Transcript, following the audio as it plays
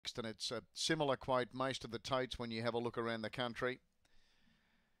next, and it's a similar quote most of the totes when you have a look around the country.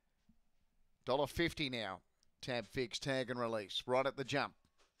 $1.50 now. Tab fix, tag and release. Right at the jump.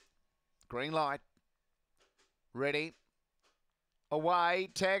 Green light. Ready. Away,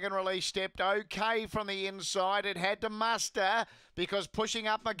 tag and release stepped okay from the inside. It had to muster because pushing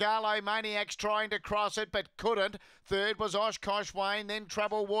up Gawler-21052019-Race-11 trying to cross it but couldn't. Third was Oshkosh Wayne, then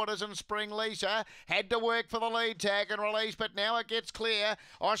Trouble Waters and Spring Lisa. Had to work for the lead, tag and release, but now it gets clear.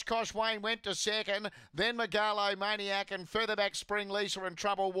 Oshkosh Wayne went to second, then Gawler-21052019-Race-11 and further back Spring Lisa and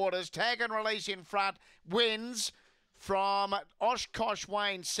Trouble Waters. Tag and release in front wins from Oshkosh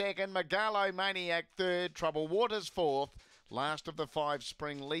Wayne second, Gawler-21052019-Race-11 third, Trouble Waters fourth. Last of the 5,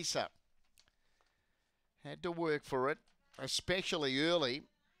 Spring Lisa. Had to work for it, especially early.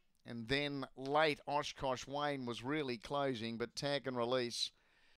 And then late, Oshkosh Wayne was really closing, but tag and release